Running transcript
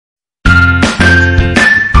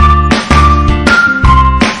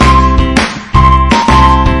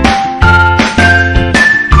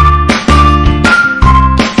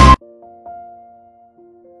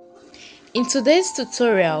today's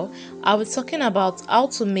tutorial, I'll be talking about how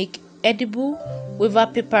to make edible wafer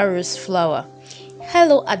paper rose flower.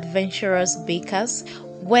 Hello adventurous bakers,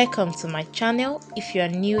 welcome to my channel if you are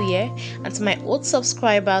new here, and to my old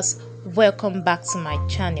subscribers, welcome back to my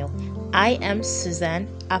channel. I am Susan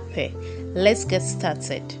Ape. Let's get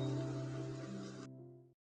started.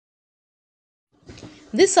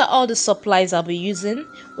 These are all the supplies I'll be using: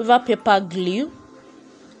 wafer paper glue,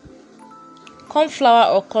 corn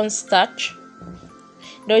flour or cornstarch.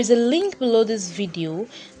 There is a link below this video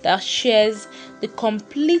that shares the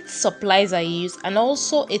complete supplies I use and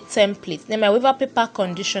also a template. Then my wafer paper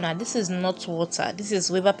conditioner. This is not water, this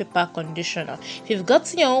is wafer paper conditioner. If you've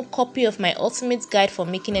gotten your own copy of my ultimate guide for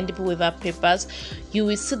making edible wafer papers, you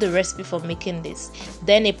will see the recipe for making this.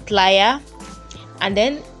 Then a plier, and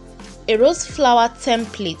then a rose flower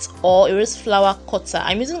template or a rose flower cutter.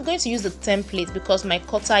 I'm going to use the template because my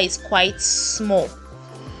cutter is quite small.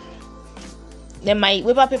 Then my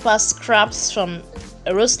wafer paper scraps from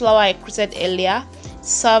a rose flower I created earlier,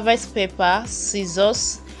 serviette paper,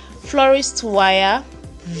 scissors, florist wire,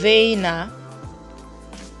 veiner,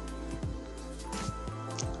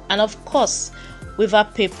 and of course wafer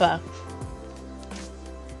paper.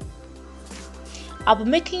 I'll be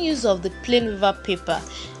making use of the plain wafer paper,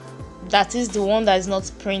 that is the one that is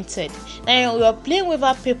not printed. Now your plain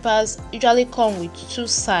wafer papers usually come with two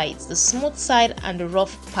sides, the smooth side and the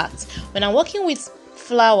rough part. When I'm working with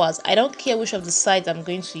flowers, I don't care which of the sides I'm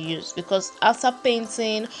going to use, because after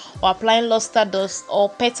painting or applying luster dust or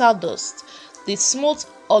petal dust, the smooth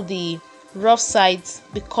or the rough sides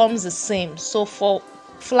becomes the same. So for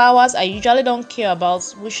flowers, I usually don't care about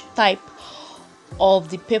which type of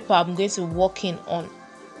the paper I'm going to be working on.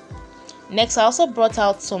 Next, I also brought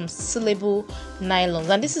out some sealable nylons,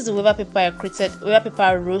 and this is the wafer paper I created, wafer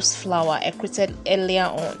paper rose flower I created earlier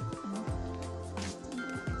on.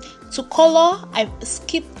 To color, I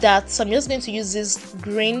skipped that, so I'm just going to use this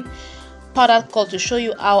green powdered color to show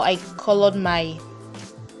you how I colored my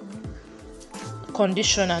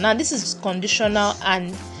conditioner. Now this is conditioner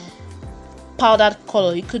and powdered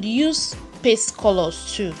color. You could use paste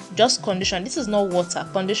colors too, just conditioner. This is not water,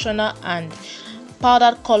 conditioner and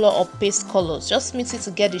powdered color or paste colors. Just mix it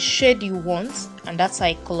to get the shade you want, and that's how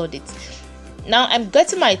I colored it. Now I'm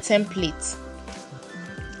getting my template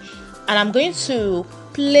and I'm going to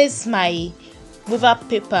place my wafer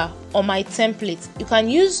paper on my template. You can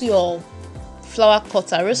use your flower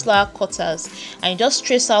cutter, rose flower cutters, and just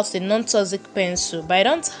trace out the non-toxic pencil, but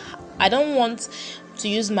I don't want to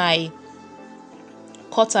use my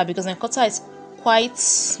cutter because my cutter is quite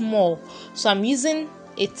small, so I'm using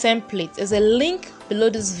a template. There's a link below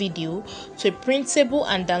this video to a printable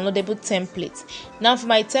and downloadable template. Now for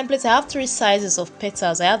my template, I have three sizes of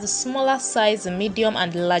petals. I have the smaller size, the medium,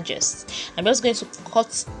 and the largest. I'm just going to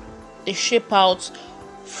cut the shape out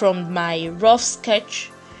from my rough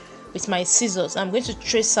sketch with my scissors. I'm going to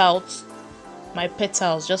trace out my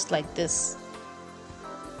petals just like this.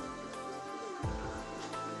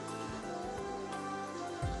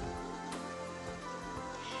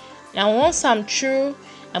 Now once I'm through,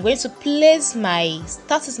 I'm going to place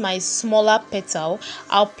that is my smaller petal.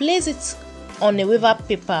 I'll place it on a wafer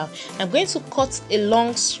paper. I'm going to cut a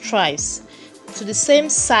long stripes to the same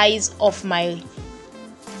size of my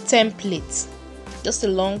template, just a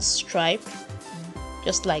long stripe,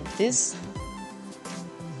 just like this.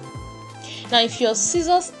 Now if your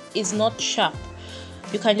scissors is not sharp,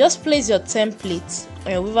 you can just place your template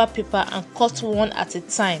on your wafer paper and cut one at a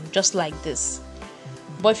time, just like this.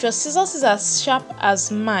 But if your scissors is as sharp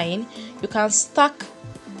as mine, you can stack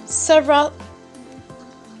several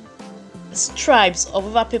stripes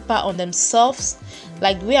of wafer paper on themselves,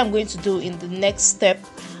 like the way I'm going to do in the next step,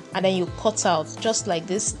 and then you cut out just like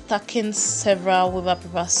this, stacking several wafer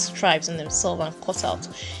paper stripes on themselves and cut out.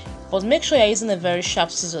 But make sure you're using a very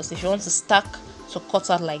sharp scissors if you want to stack to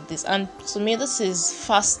cut out like this. And to me, this is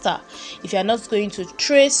faster if you're not going to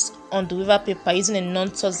trace on the wafer paper using a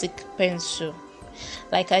non-toxic pencil.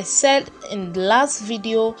 Like I said in the last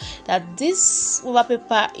video, that this wafer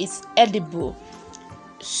paper is edible,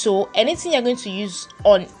 so anything you're going to use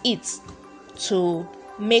on it to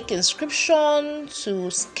make inscription,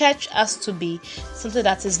 to sketch, has to be something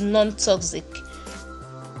that is non-toxic.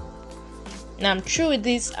 Now I'm through with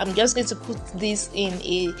this. I'm just going to put this in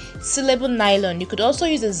a sealable nylon. You could also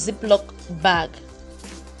use a Ziploc bag.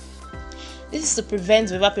 This is to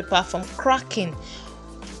prevent wafer paper from cracking.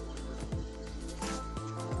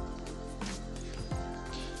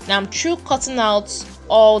 Now I'm through cutting out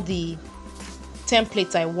all the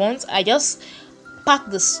templates I want. I just pack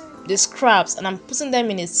the scraps and I'm putting them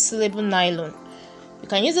in a sealable nylon You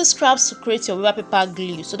can use the scraps to create your wafer paper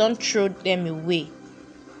glue, so don't throw them away.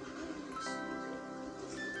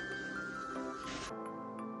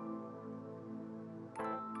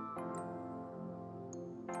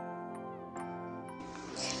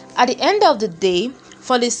 At the end of the day,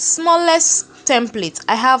 for the smallest template,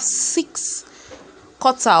 I have 6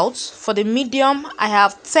 cutouts. For the medium, I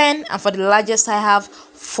have 10, and for the largest, I have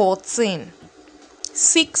 14.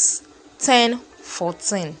 6, 10,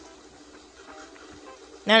 14.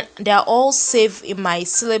 Now they are all saved in my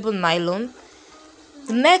sealable nylon.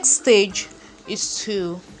 The next stage is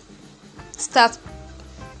to start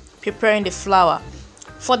preparing the flower.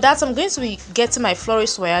 For that, I'm going to be getting my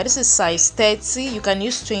florist wire. This is size 30. You can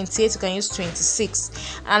use 28, you can use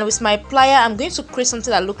 26. And with my plier, I'm going to create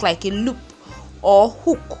something that looks like a loop or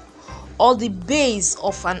hook or the base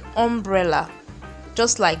of an umbrella,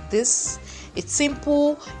 just like this. It's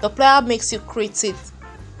simple. Your plier makes you create it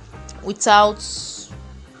without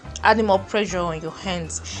adding more pressure on your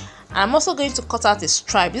hands. And I'm also going to cut out a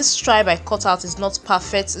stripe. This stripe I cut out is not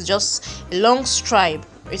perfect. It's just a long stripe.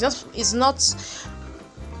 It's not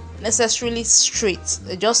necessarily straight.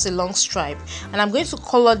 It's just a long stripe. And I'm going to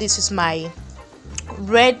color this with my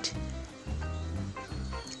red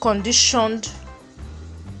conditioned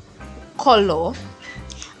color,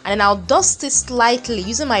 and then I'll dust it slightly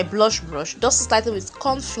using my blush brush. Dust it slightly with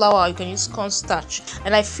corn flour, or you can use cornstarch,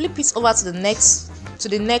 and I flip it over to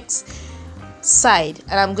the next side.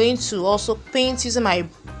 And I'm going to also paint using my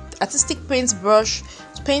artistic paint brush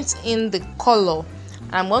to paint in the color.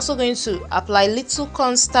 And I'm also going to apply little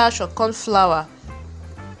cornstarch or corn flour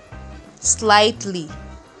slightly.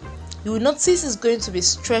 You will notice it's going to be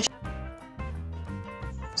stretchy.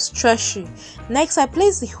 Next, I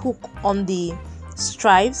place the hook on the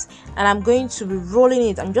stripes, and I'm going to be rolling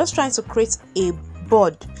it. I'm just trying to create a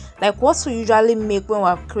bud, like what we usually make when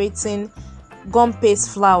we're creating gum paste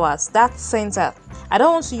flowers. That center, I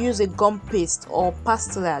don't want to use a gum paste or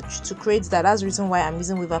pastelage to create that. That's the reason why I'm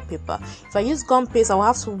using wafer paper. If I use gum paste, I will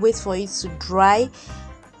have to wait for it to dry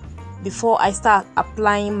before I start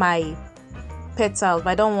applying my petals, but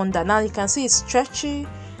I don't want that. Now you can see it's stretchy.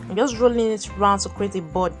 I'm just rolling it around to create a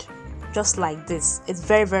bud, just like this. It's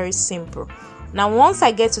very, very simple. Now once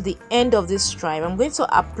I get to the end of this stripe, I'm going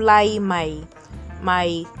to apply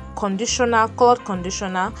my conditioner, colored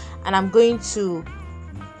conditioner, and I'm going to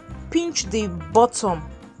pinch the bottom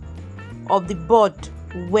of the bud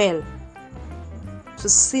well to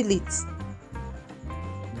seal it.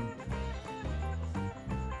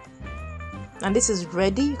 And this is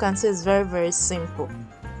ready. You can see it's very, very simple.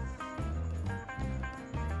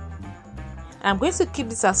 I'm going to keep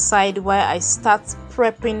this aside while I start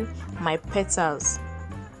prepping my petals.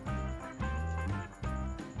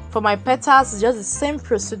 For my petals, it's just the same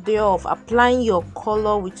procedure of applying your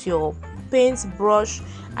color with your paint brush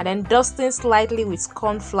and then dusting slightly with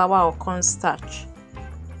corn flour or cornstarch.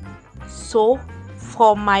 So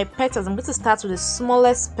for my petals, I'm going to start with the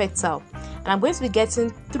smallest petal, and I'm going to be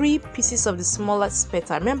getting 3 pieces of the smallest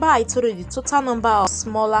petal. Remember, I told you the total number of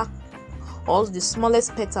the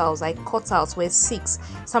smallest petals I cut out were 6,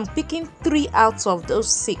 so I'm picking 3 out of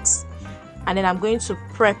those 6, and then I'm going to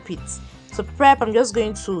prep it. To prep, I'm just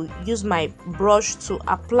going to use my brush to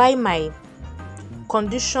apply my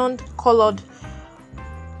conditioned colored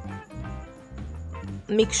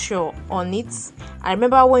mixture on it. And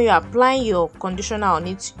remember, when you're applying your conditioner on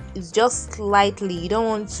it, it's just slightly. You don't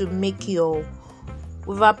want to make your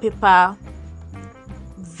wafer paper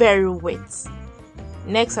very wet.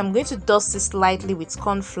 Next, I'm going to dust it slightly with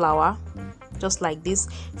corn flour, just like this.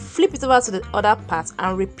 Flip it over to the other part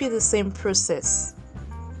and repeat the same process.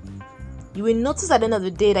 You will notice at the end of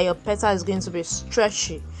the day that your petal is going to be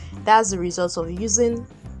stretchy. That's the result of using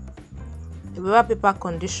a wafer paper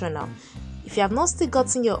conditioner. If you have not still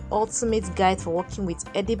gotten your ultimate guide for working with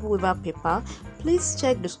edible wafer paper, please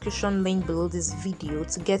check the description link below this video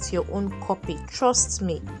to get your own copy. Trust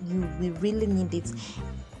me, you will really need it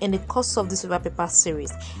in the course of this wafer paper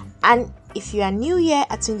series. And if you are new here,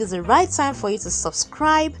 I think it's the right time for you to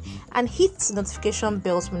subscribe and hit the notification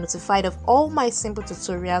bell to be notified of all my simple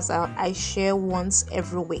tutorials I share once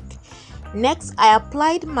every week. Next, I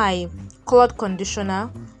applied my colored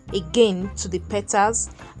conditioner again to the petals,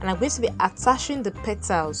 and I'm going to be attaching the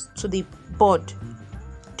petals to the bud,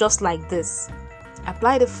 just like this.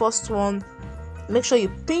 Apply the first one, make sure you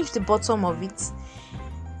pinch the bottom of it,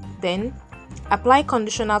 then apply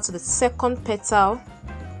conditioner to the second petal,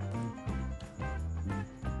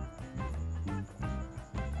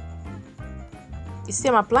 you see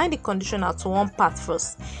I'm applying the conditioner to one part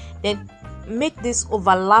first, then make this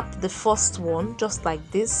overlap the first one, just like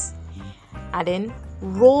this, and then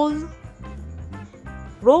roll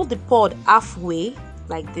Roll the pod halfway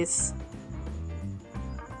like this.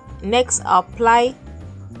 Next, apply.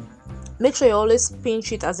 Make sure you always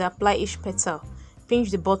pinch it as you apply each petal.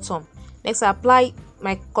 Pinch the bottom. Next, I apply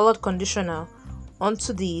my colored conditioner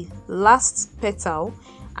onto the last petal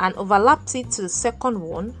and overlapped it to the second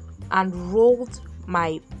one and rolled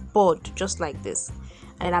my board just like this,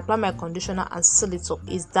 and apply my conditioner and seal it up.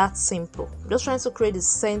 It's that simple. I'm just trying to create the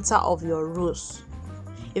center of your rose.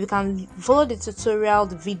 If you can follow the tutorial,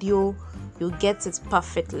 the video, you'll get it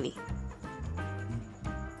perfectly.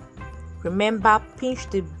 Remember, pinch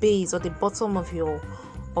the base or the bottom of your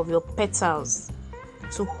petals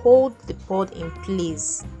to hold the pod in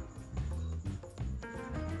place.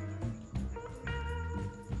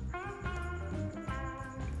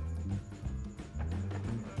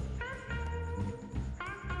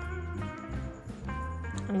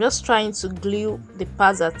 I'm just trying to glue the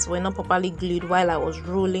parts that were not properly glued while I was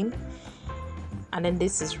rolling, and then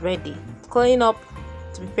this is ready. Clean up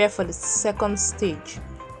to prepare for the second stage.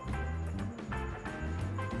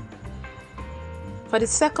 For the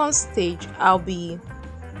second stage, I'll be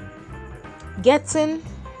getting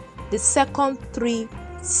the second 3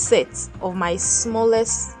 sets of my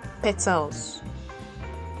smallest petals.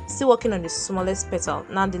 Still working on the smallest petal.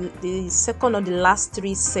 Now the second of the last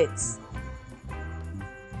 3 sets.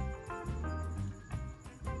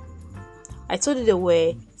 I told you there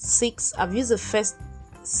were 6. I've used the first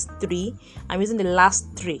 3. I'm using the last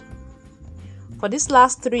 3. For this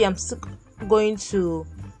last 3, I'm still going to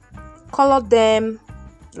color them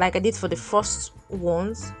like I did for the first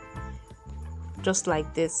ones, just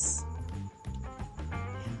like this.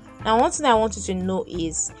 Now, one thing I want you to know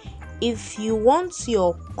is, if you want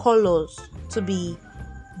your colors to be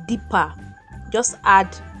deeper, just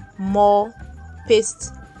add more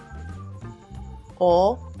paste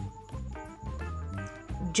or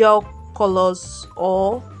gel colors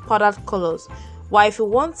or powdered colors. While if you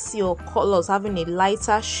want your colors having a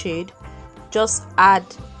lighter shade, just add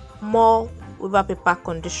more Wafer paper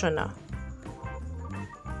conditioner.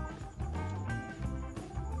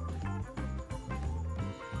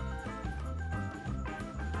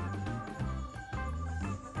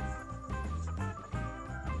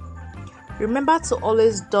 Remember to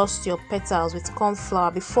always dust your petals with corn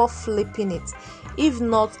flour before flipping it. If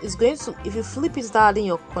not, it's going to, if you flip it without adding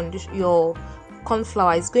your corn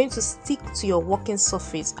flour, it's going to stick to your working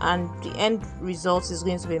surface and the end result is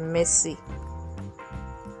going to be messy.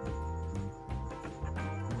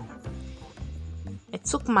 I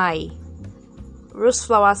took my rose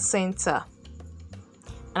flower center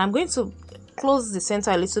and I'm going to close the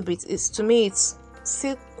center a little bit. To me it's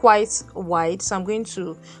still quite wide, so I'm going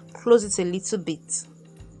to close it a little bit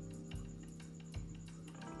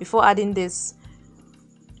before adding this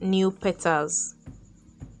new petals.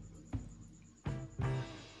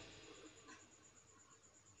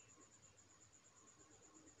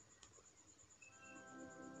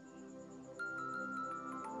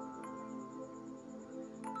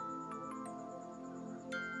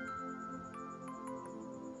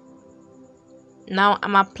 Now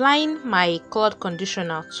I'm applying my colored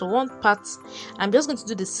conditioner to one part. I'm just going to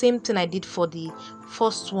do the same thing I did for the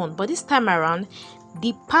first one, but this time around,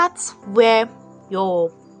 the part where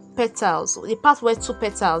your petals, the part where 2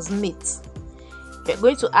 petals meet, you're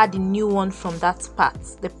going to add the new one from that part.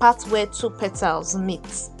 The part where 2 petals meet,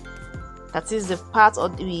 that is the part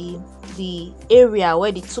of the area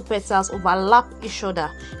where the 2 petals overlap each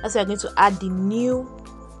other. That's where you're going to add the new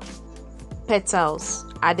petals,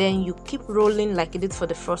 and then you keep rolling like you did for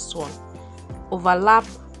the first one. Overlap,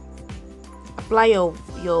 apply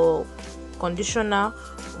your conditioner,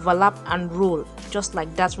 overlap and roll just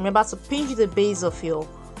like that. Remember to pinch the base of your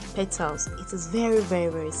petals. It is very,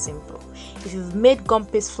 very, very simple. If you've made gum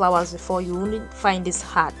paste flowers before, you won't find this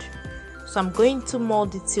hard. So I'm going into more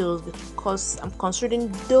details because I'm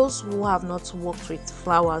considering those who have not worked with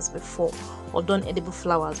flowers before or done edible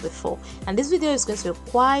flowers before. And this video is going to be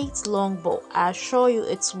quite long, but I assure you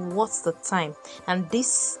it's worth the time. And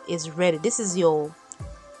this is ready. This is your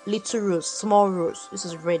little rose, small rose. This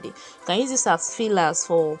is ready. You can use this as fillers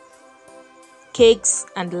for cakes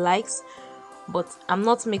and the likes, but I'm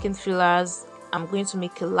not making fillers. I'm going to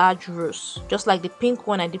make a large rose, just like the pink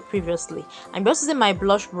one I did previously. I'm just using my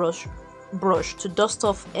blush brush to dust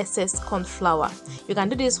off excess corn flour. You can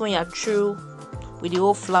do this when you're through with the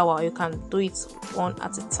whole flower. You can do it one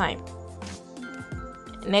at a time.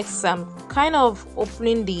 Next, I'm kind of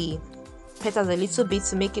opening the petals a little bit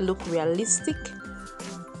to make it look realistic.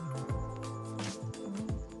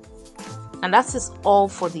 And that is all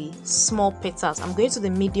for the small petals. I'm going to the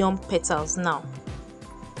medium petals now.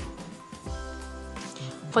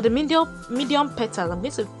 For the medium petals, I'm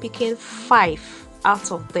going to be picking 5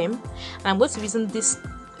 out of them, and I'm going to be using this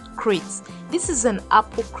crate. This is an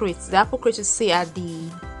apple crate. The apple crate you see at the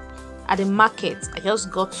market. I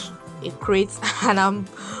just got a crate and I'm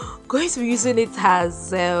going to be using it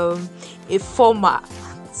as a former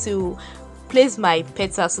to place my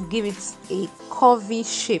petals, to give it a curvy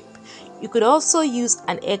shape. You could also use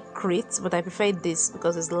an egg crate, but I prefer this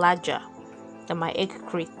because it's larger than my egg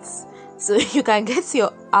crates. So you can get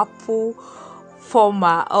your apple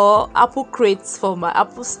former or apple crates from an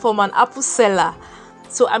apple seller.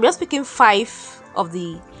 So I'm just picking 5 of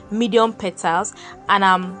the medium petals and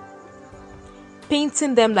I'm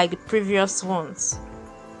painting them like the previous ones.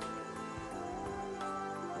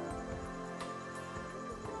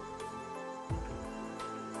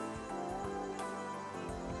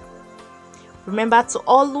 Remember to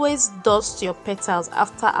always dust your petals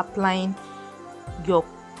after applying your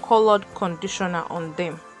colored conditioner on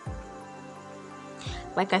them.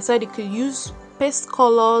 Like I said, you could use paste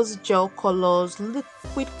colors, gel colors,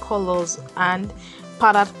 liquid colors, and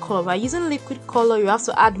powdered color. By using liquid color, you have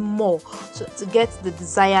to add more to get the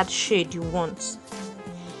desired shade you want.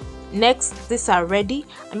 Next, these are ready.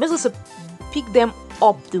 I'm just going to pick them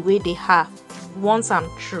up the way they are once I'm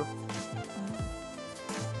through.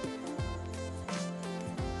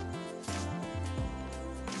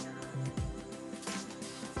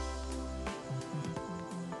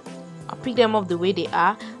 I'll pick them up the way they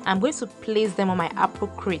are. I'm going to place them on my apple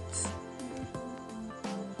crate.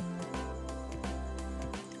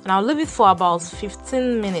 And I'll leave it for about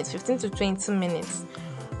 15 to 20 minutes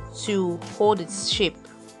to hold its shape.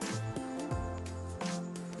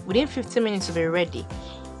 Within 15 minutes to be ready.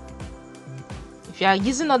 If you are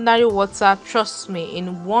using ordinary water, trust me, in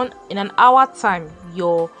an hour time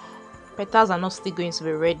your petals are not still going to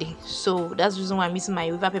be ready. So that's the reason why I'm using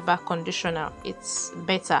my Wafer paper conditioner. It's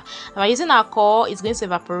better. If I'm using alcohol, it's going to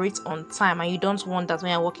evaporate on time, and you don't want that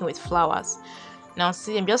when you're working with flowers. Now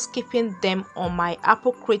see, I'm just keeping them on my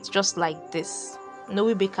apple crate just like this.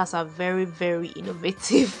 Noe bakers are very, very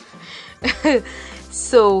innovative.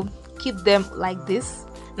 So keep them like this.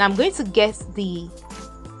 Now I'm going to get the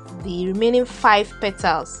remaining 5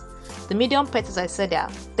 petals. The medium petals, I said there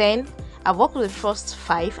are 10. I've worked with the first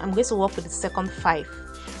 5. I'm going to work with the second 5.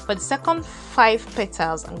 For the second 5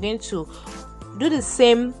 petals, I'm going to do the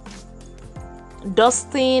same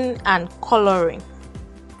dusting and coloring.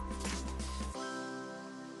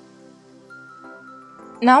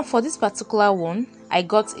 Now for this particular one, I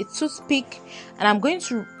got a toothpick and I'm going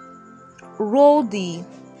to roll the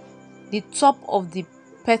top of the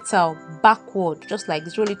petal backward, just like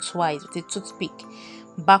this. Roll it twice with a toothpick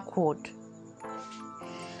backward.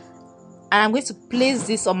 And I'm going to place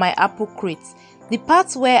this on my apple crate. The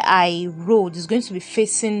part where I rolled is going to be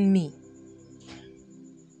facing me,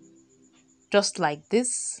 just like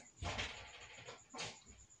this.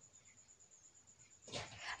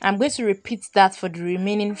 I'm going to repeat that for the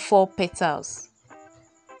remaining 4 petals.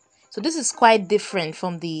 So this is quite different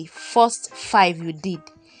from the first 5 you did.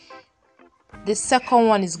 The second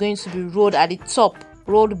one is going to be rolled at the top,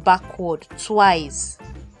 rolled backward twice.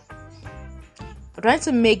 We're trying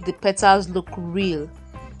to make the petals look real.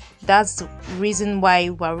 That's the reason why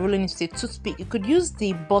we're rolling it with a toothpick. You could use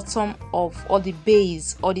the bottom of, or the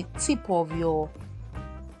base, or the tip of your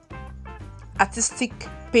artistic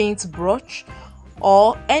paint brush,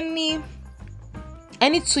 or any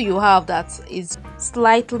tool you have that is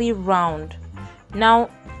slightly round.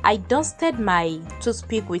 Now I dusted my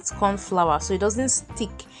toothpick with corn flour so it doesn't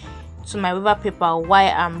stick to my Wafer paper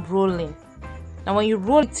while I'm rolling. Now when you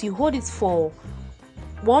roll it, you hold it for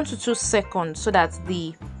 1 to 2 seconds so that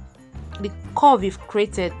the curve you've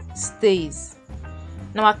created stays.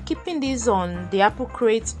 Now I'm keeping this on the apple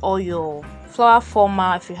crate or your flower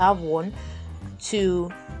former if you have one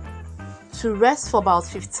to rest for about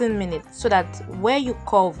 15 minutes so that where you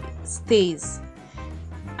curve stays.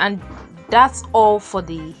 And that's all for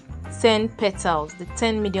the 10 petals, the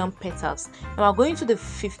 10 medium petals. Now we're going to the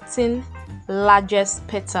 15 largest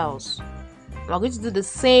petals. We're going to do the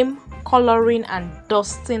same coloring and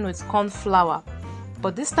dusting with corn flour,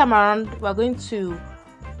 but this time around we're going to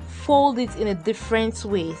fold it in a different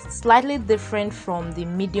way, slightly different from the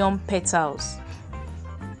medium petals.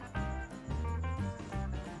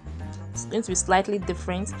 It's going to be slightly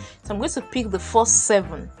different. So I'm going to pick the first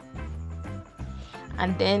 7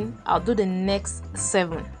 and then I'll do the next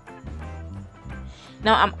 7.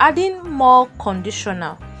 Now I'm adding more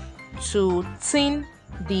conditioner to tint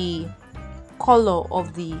the color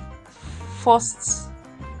of the first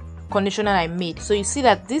conditioner I made. So you see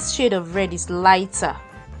that this shade of red is lighter,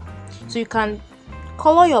 so you can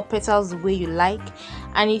color your petals the way you like.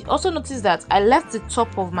 And you also notice that I left the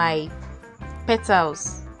top of my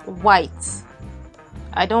petals white.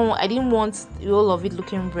 I didn't want the whole of it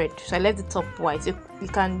looking red, so I left the top white. You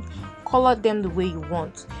can color them the way you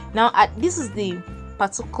want. Now this is the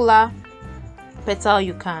particular petal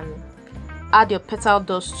you can add your petal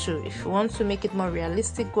dust to. If you want to make it more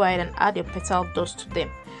realistic, go ahead and add your petal dust to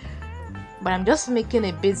them. But I'm just making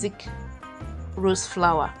a basic rose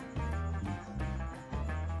flower.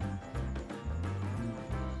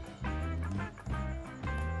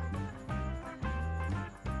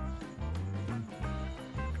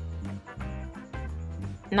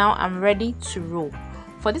 Now I'm ready to roll.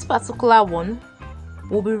 For this particular one,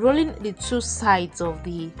 we'll be rolling the two sides of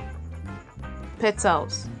the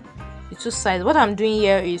petals. The two sides. What I'm doing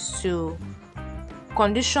here is to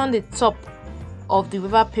condition the top of the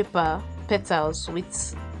wafer paper petals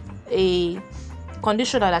with a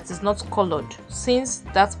conditioner that is not colored, since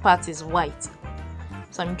that part is white.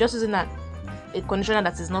 So I'm just using a conditioner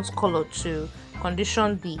that is not colored to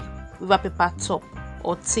condition the wafer paper top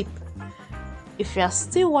or tip. If you are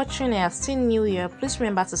still watching and are still new here, please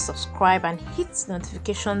remember to subscribe and hit the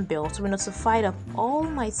notification bell to be notified of all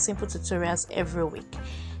my simple tutorials every week.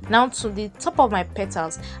 Now to the top of my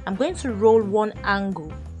petals, I'm going to roll one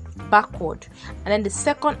angle backward, and then the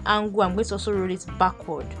second angle I'm going to also roll it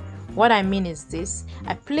backward. What I mean is this: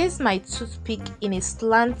 I place my toothpick in a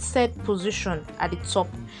slanted position at the top,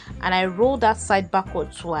 and I roll that side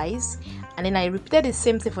backward twice, and then I repeated the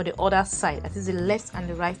same thing for the other side, that is the left and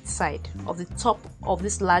the right side of the top of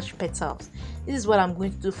this large petals. This is what I'm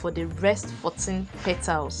going to do for the rest 14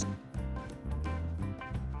 petals.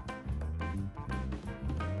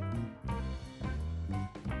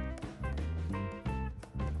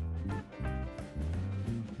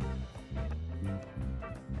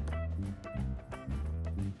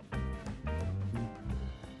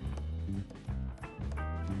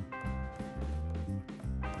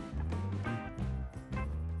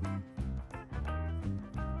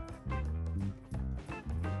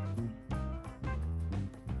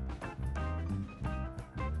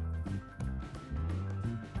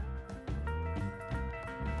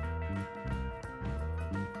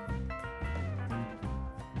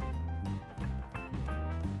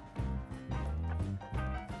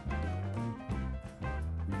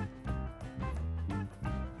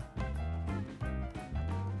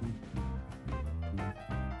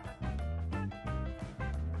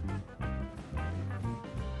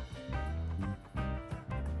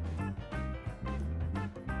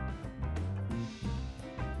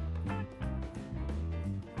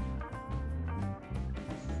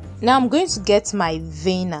 Now I'm going to get my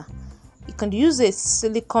veiner. You can use a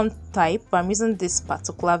silicone type, but I'm using this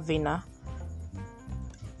particular veiner.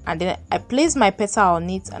 And then I place my petal on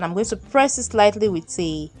it, and I'm going to press it slightly with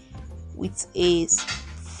a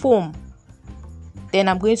foam. Then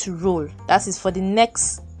I'm going to roll. That is for the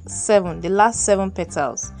next 7, the last 7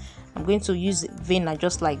 petals. I'm going to use veiner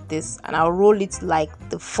just like this, and I'll roll it like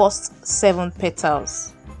the first 7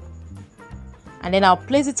 petals. And then I'll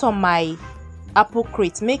place it on my apple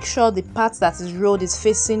crate. Make sure the part that is rolled is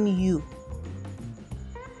facing you.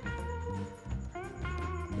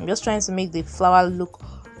 I'm just trying to make the flower look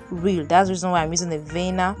real. That's the reason why I'm using a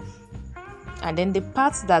veiner. And then the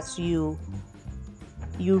part that you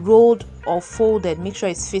rolled or folded, make sure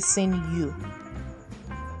it's facing you.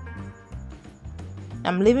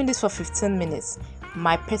 I'm leaving this for 15 minutes.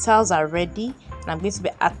 My petals are ready, and I'm going to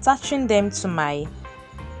be attaching them to my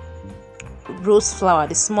rose flower,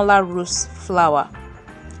 the smaller rose flower.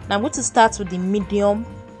 Now I'm going to start with the medium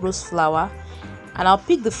rose flower, and I'll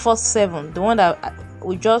pick the first 7, the one that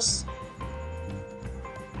we just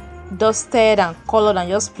dusted and colored and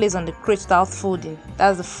just placed on the crate without folding.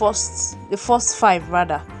 That's the first 5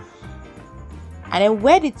 rather. And then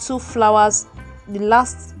where the 2 flowers, the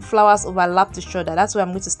last flowers overlap each other, that's where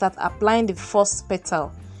I'm going to start applying the first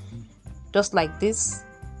petal, just like this.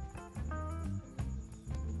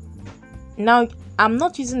 Now I'm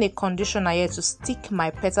not using a conditioner here to stick my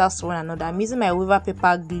petals to one another. I'm using my wafer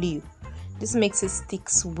paper glue. This makes it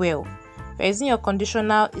sticks well. If you're using your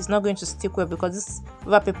conditioner, it's not going to stick well because this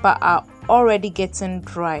wafer paper are already getting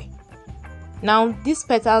dry. Now these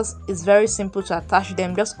petals is very simple to attach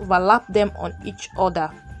them. Just overlap them on each other.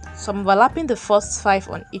 So I'm overlapping the first 5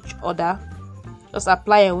 on each other. Just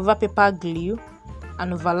apply a wafer paper glue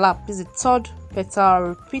and overlap. This is the 3rd petal. I'll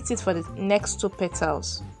repeat it for the next 2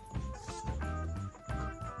 petals.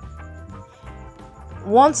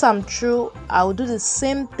 Once I'm through, I'll do the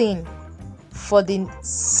same thing for the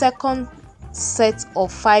second set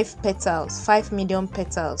of 5 petals, 5 medium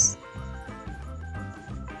petals.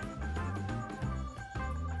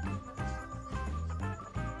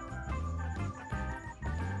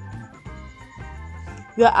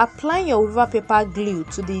 You are applying your weaver paper glue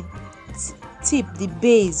to the tip, the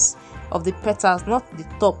base of the petals, not the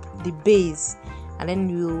top, the base, and then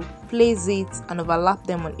you place it and overlap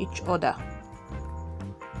them on each other.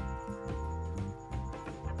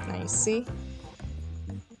 Now you see,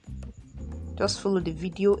 just follow the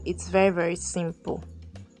video. It's very simple,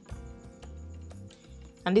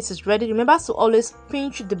 and this is ready. Remember to always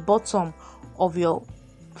pinch the bottom of your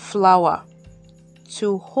flower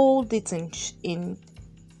to hold it in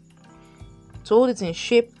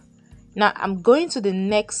shape. Now I'm going to the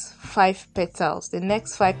next 5 petals. The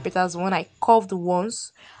next 5 petals, when I curved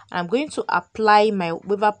once, and I'm going to apply my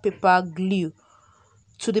weaver paper glue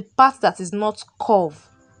to the part that is not curved,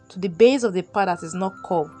 to the base of the part that is not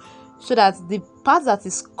curved, so that the part that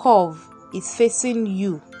is curved is facing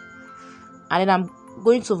you. And then I'm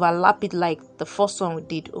going to overlap it like the first one we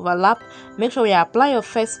did. Overlap. Make sure when you apply your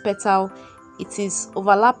first petal, it is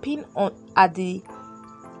overlapping on at the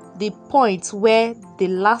point where the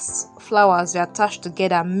last flowers are attached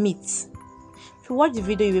together meet. If you watch the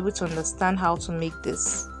video, you'll be able to understand how to make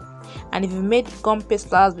this. And if you made gum paste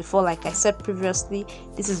flowers before, like I said previously,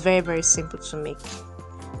 this is very simple to make.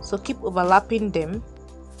 So keep overlapping them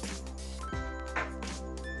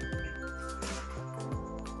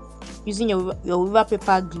using your weaver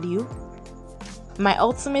paper glue. My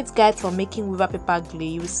ultimate guide for making weaver paper glue,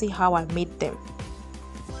 you will see how I made them.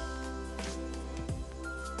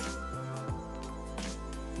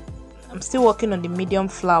 I'm still working on the medium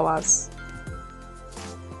flowers.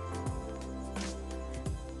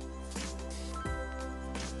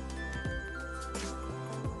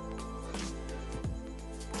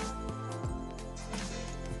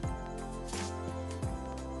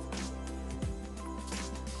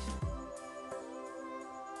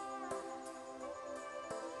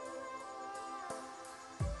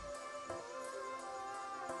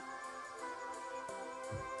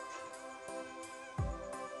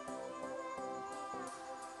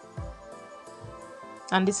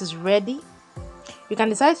 And this is ready. You can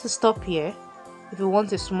decide to stop here if you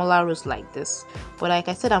want a smaller rose like this, but like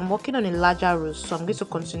I said, I'm working on a larger rose, so I'm going to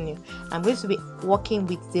continue. I'm going to be working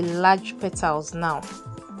with the large petals now.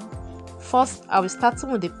 First, I will start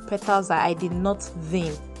with the petals that I did not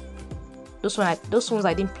vein. Those ones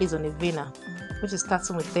I didn't place on the veiner. I'm going to start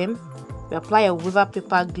with them. You apply your weaver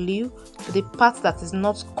paper glue to the part that is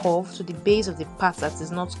not curved, to the base of the part that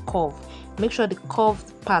is not curved. Make sure the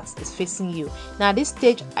curved part is facing you. Now at this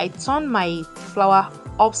stage, I turn my flower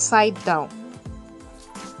upside down,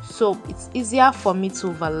 so it's easier for me to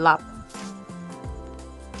overlap.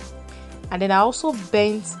 And then I also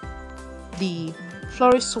bent the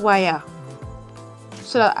florist wire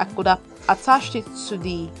so that I could have attached it to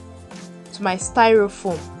my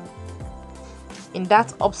styrofoam in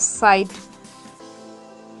that upside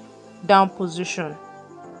down position.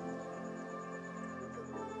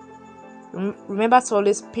 Remember to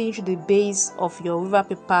always pinch the base of your weaver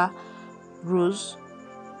paper rose.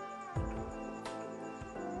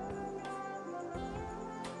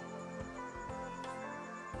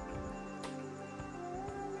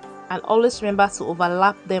 And always remember to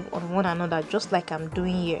overlap them on one another, just like I'm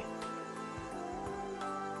doing here.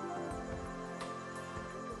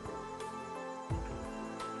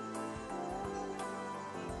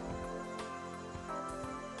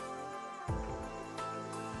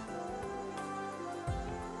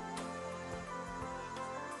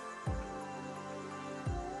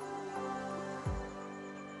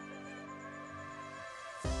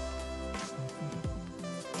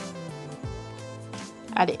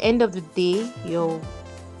 At the end of the day, your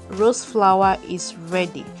rose flower is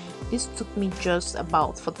ready. This took me just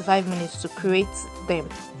about 45 minutes to create them,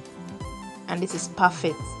 and this is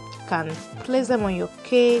perfect. You can place them on your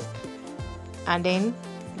cake, and then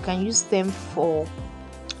you can use them for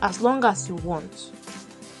as long as you want.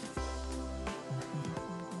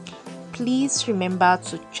 Please remember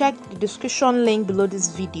to check the description link below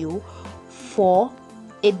this video for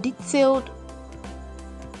a detailed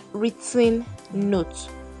written note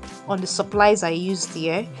on the supplies I used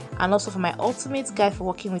here, and also for my ultimate guide for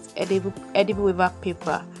working with edible wafer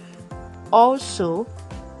paper. Also,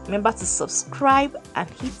 remember to subscribe and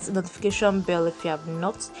hit the notification bell if you have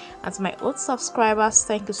not. And to my old subscribers,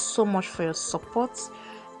 thank you so much for your support,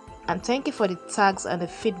 and thank you for the tags and the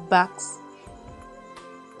feedbacks.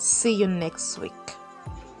 See you next week.